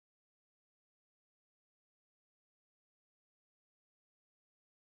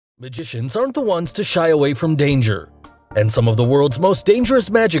Magicians aren't the ones to shy away from danger, and some of the world's most dangerous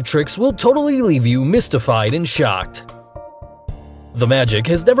magic tricks will totally leave you mystified and shocked. The magic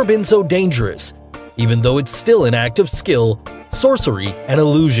has never been so dangerous, even though it's still an act of skill, sorcery, and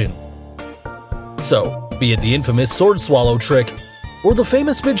illusion. So, be it the infamous sword swallow trick, or the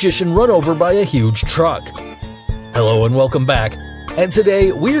famous magician run over by a huge truck. Hello and welcome back, and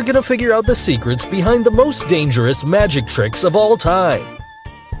today we're gonna figure out the secrets behind the most dangerous magic tricks of all time.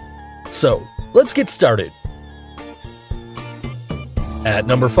 So, let's get started. At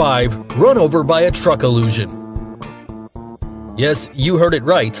number 5, run over by a truck illusion. Yes, you heard it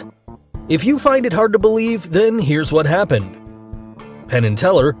right. If you find it hard to believe, then here's what happened. Penn and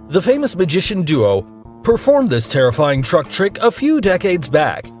Teller, the famous magician duo, performed this terrifying truck trick a few decades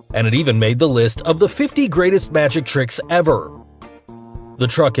back, and it even made the list of the 50 greatest magic tricks ever. The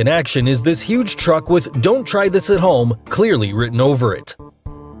truck in action is this huge truck with "Don't try this at home" clearly written over it.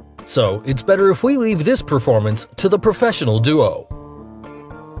 So, it's better if we leave this performance to the professional duo.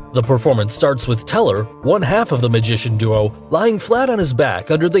 The performance starts with Teller, one half of the magician duo, lying flat on his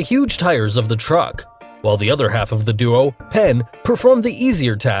back under the huge tires of the truck, while the other half of the duo, Penn, performed the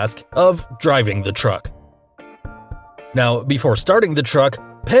easier task of driving the truck. Now, before starting the truck,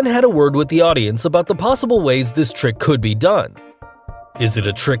 Penn had a word with the audience about the possible ways this trick could be done. Is it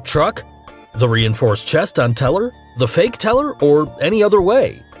a trick truck? The reinforced chest on Teller? The fake Teller? Or any other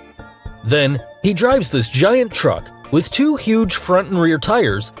way? Then, he drives this giant truck with two huge front and rear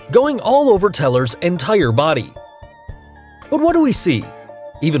tires going all over Teller's entire body. But what do we see?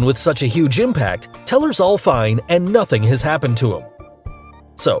 Even with such a huge impact, Teller's all fine and nothing has happened to him.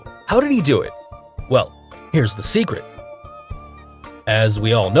 So, how did he do it? Well, here's the secret. As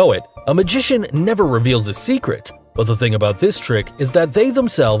we all know it, a magician never reveals a secret, but the thing about this trick is that they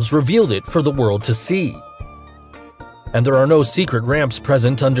themselves revealed it for the world to see. And there are no secret ramps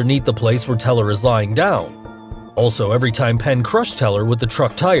present underneath the place where Teller is lying down. Also, every time Penn crushed Teller with the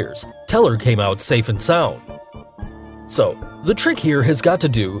truck tires, Teller came out safe and sound. So, the trick here has got to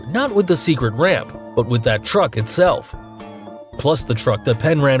do not with the secret ramp, but with that truck itself. Plus, the truck that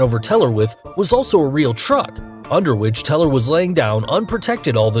Penn ran over Teller with was also a real truck, under which Teller was laying down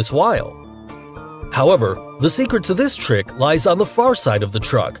unprotected all this while. However, the secret to this trick lies on the far side of the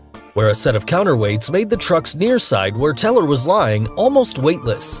truck, where a set of counterweights made the truck's near side where Teller was lying almost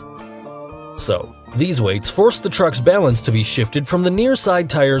weightless. So, these weights forced the truck's balance to be shifted from the near side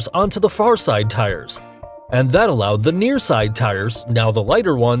tires onto the far side tires, and that allowed the near side tires, now the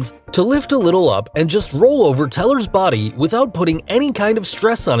lighter ones, to lift a little up and just roll over Teller's body without putting any kind of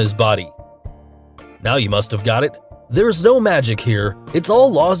stress on his body. Now you must have got it. There's no magic here, it's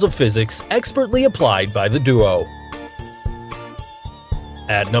all laws of physics expertly applied by the duo.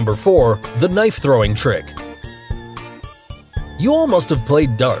 At number 4, the knife throwing trick. You all must have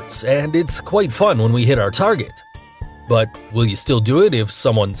played darts, and it's quite fun when we hit our target. But will you still do it if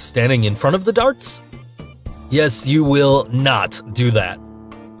someone's standing in front of the darts? Yes, you will not do that.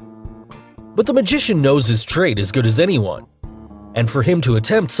 But the magician knows his trade as good as anyone, and for him to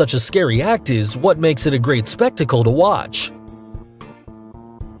attempt such a scary act is what makes it a great spectacle to watch.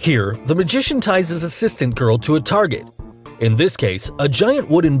 Here, the magician ties his assistant girl to a target, in this case, a giant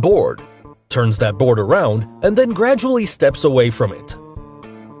wooden board, turns that board around, and then gradually steps away from it.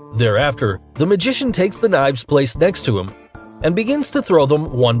 Thereafter, the magician takes the knives placed next to him and begins to throw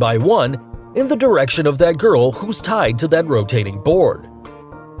them one by one in the direction of that girl who's tied to that rotating board.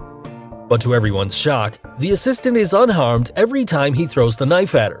 But to everyone's shock, the assistant is unharmed every time he throws the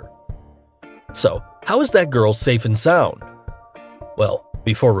knife at her. So, how is that girl safe and sound? Well,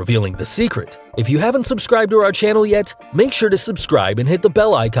 before revealing the secret, if you haven't subscribed to our channel yet, make sure to subscribe and hit the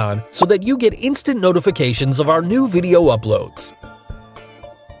bell icon so that you get instant notifications of our new video uploads.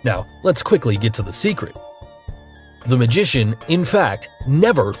 Now, let's quickly get to the secret. The magician, in fact,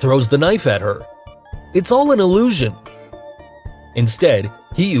 never throws the knife at her. It's all an illusion. Instead,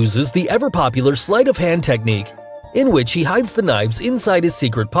 he uses the ever-popular sleight of hand technique, in which he hides the knives inside his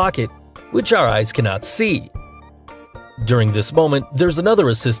secret pocket, which our eyes cannot see. During this moment, there's another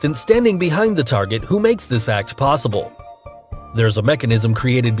assistant standing behind the target who makes this act possible. There's a mechanism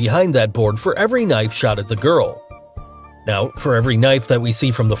created behind that board for every knife shot at the girl. Now, for every knife that we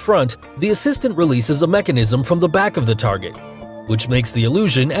see from the front, the assistant releases a mechanism from the back of the target, which makes the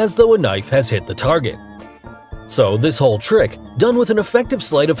illusion as though a knife has hit the target. So this whole trick, done with an effective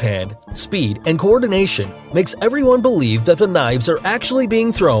sleight of hand, speed, and coordination, makes everyone believe that the knives are actually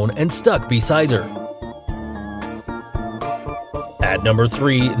being thrown and stuck beside her. At number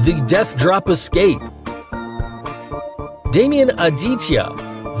 3, the Death Drop Escape. Damien Aditya,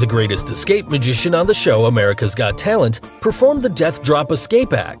 the greatest escape magician on the show America's Got Talent, performed the Death Drop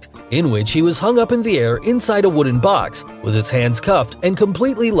Escape act, in which he was hung up in the air inside a wooden box with his hands cuffed and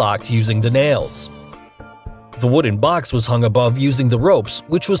completely locked using the nails. The wooden box was hung above using the ropes,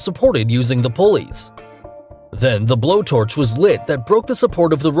 which was supported using the pulleys. Then the blowtorch was lit that broke the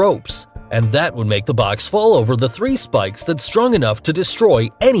support of the ropes, and that would make the box fall over the 3 spikes that's strong enough to destroy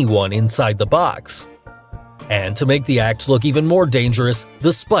anyone inside the box. And to make the act look even more dangerous,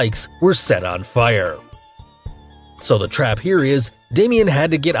 the spikes were set on fire. So the trap here is, Damien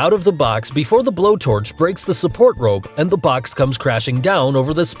had to get out of the box before the blowtorch breaks the support rope and the box comes crashing down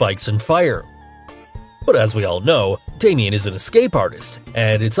over the spikes and fire. But as we all know, Damien is an escape artist,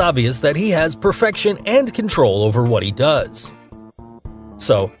 and it's obvious that he has perfection and control over what he does.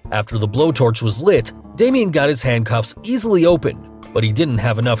 So, after the blowtorch was lit, Damien got his handcuffs easily opened, but he didn't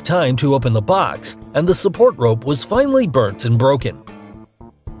have enough time to open the box, and the support rope was finally burnt and broken.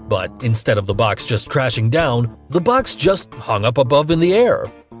 But instead of the box just crashing down, the box just hung up above in the air.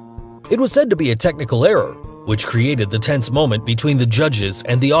 It was said to be a technical error, which created the tense moment between the judges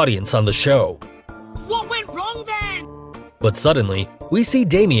and the audience on the show. What went wrong then? But suddenly, we see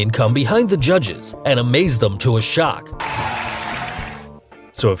Damien come behind the judges and amaze them to a shock.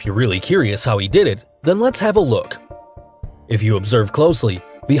 So if you're really curious how he did it, then let's have a look. If you observe closely,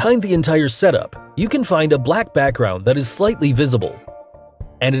 behind the entire setup, you can find a black background that is slightly visible.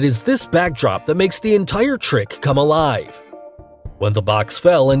 And it is this backdrop that makes the entire trick come alive. When the box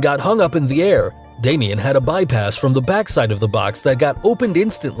fell and got hung up in the air, Damien had a bypass from the backside of the box that got opened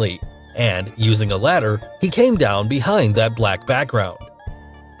instantly, and using a ladder, he came down behind that black background.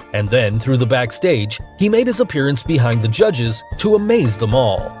 And then, through the backstage, he made his appearance behind the judges to amaze them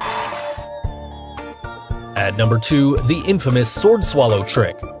all. At number 2, the infamous sword swallow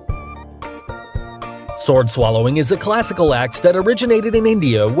trick. Sword swallowing is a classical act that originated in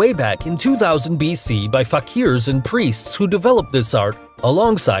India way back in 2000 BC by fakirs and priests who developed this art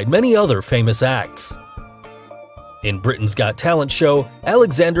alongside many other famous acts. In Britain's Got Talent show,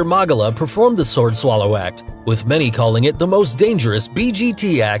 Alexander Magala performed the sword swallow act, with many calling it the most dangerous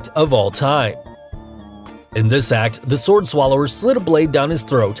BGT act of all time. In this act, the sword swallower slid a blade down his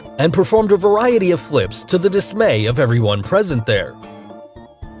throat and performed a variety of flips to the dismay of everyone present there.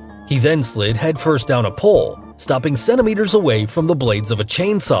 He then slid headfirst down a pole, stopping centimeters away from the blades of a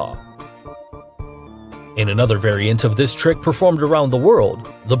chainsaw. In another variant of this trick performed around the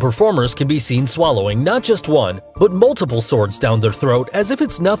world, the performers can be seen swallowing not just one, but multiple swords down their throat as if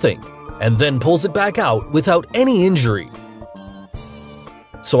it's nothing, and then pulls it back out without any injury.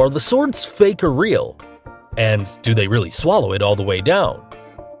 So are the swords fake or real? And do they really swallow it all the way down?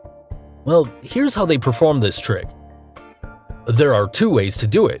 Well, here's how they perform this trick. There are 2 ways to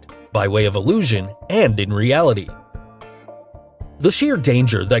do it, by way of illusion and in reality. The sheer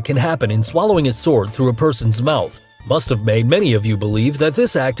danger that can happen in swallowing a sword through a person's mouth must have made many of you believe that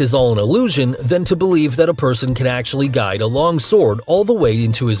this act is all an illusion than to believe that a person can actually guide a long sword all the way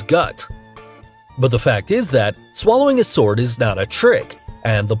into his gut. But the fact is that swallowing a sword is not a trick,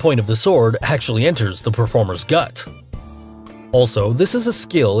 and the point of the sword actually enters the performer's gut. Also, this is a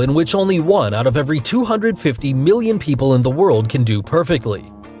skill in which only 1 out of every 250 million people in the world can do perfectly.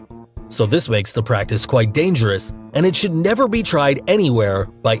 So this makes the practice quite dangerous, and it should never be tried anywhere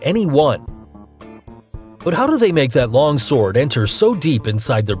by anyone. But how do they make that long sword enter so deep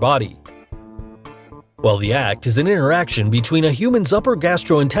inside their body? Well, the act is an interaction between a human's upper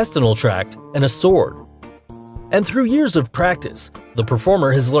gastrointestinal tract and a sword. And through years of practice, the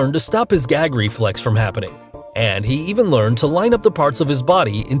performer has learned to stop his gag reflex from happening, and he even learned to line up the parts of his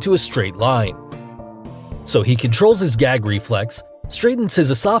body into a straight line. So he controls his gag reflex, straightens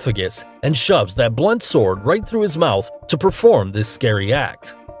his esophagus, and shoves that blunt sword right through his mouth to perform this scary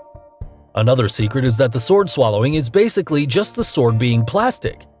act. Another secret is that the sword swallowing is basically just the sword being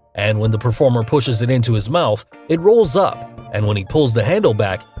plastic, and when the performer pushes it into his mouth, it rolls up, and when he pulls the handle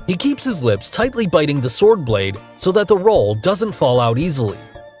back, he keeps his lips tightly biting the sword blade so that the roll doesn't fall out easily.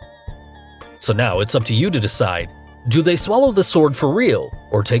 So now it's up to you to decide, do they swallow the sword for real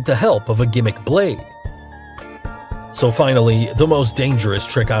or take the help of a gimmick blade? So finally, the most dangerous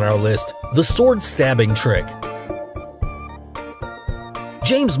trick on our list, the sword stabbing trick.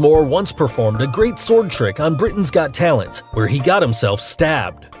 James Moore once performed a great sword trick on Britain's Got Talent, where he got himself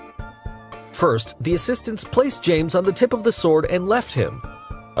stabbed. First, the assistants placed James on the tip of the sword and left him.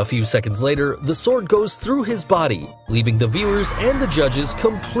 A few seconds later, the sword goes through his body, leaving the viewers and the judges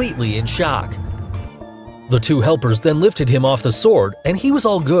completely in shock. The 2 helpers then lifted him off the sword, and he was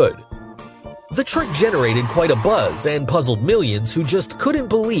all good. The trick generated quite a buzz and puzzled millions who just couldn't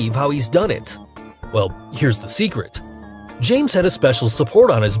believe how he's done it. Well, here's the secret. James had a special support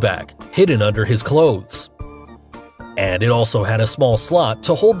on his back, hidden under his clothes. and it also had a small slot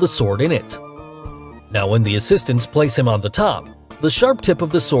to hold the sword in it. Now when the assistants place him on the top, the sharp tip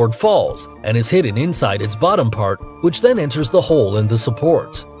of the sword falls and is hidden inside its bottom part, which then enters the hole in the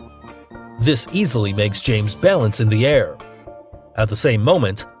support. This easily makes James balance in the air. At the same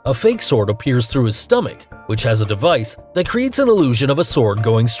moment, a fake sword appears through his stomach, which has a device that creates an illusion of a sword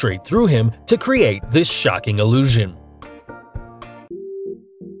going straight through him to create this shocking illusion.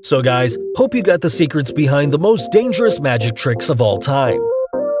 So guys, hope you got the secrets behind the most dangerous magic tricks of all time.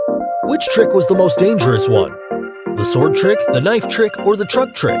 Which trick was the most dangerous one? The sword trick, the knife trick, or the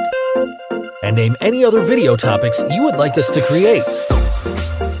truck trick? And name any other video topics you would like us to create.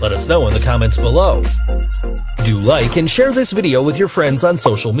 Let us know in the comments below. Do like and share this video with your friends on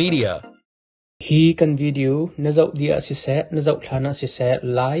social media. Hi kan video nazau dia si se nazau thana si se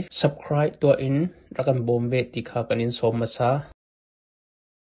like subscribe to in rakan bombe tikha kanin somasa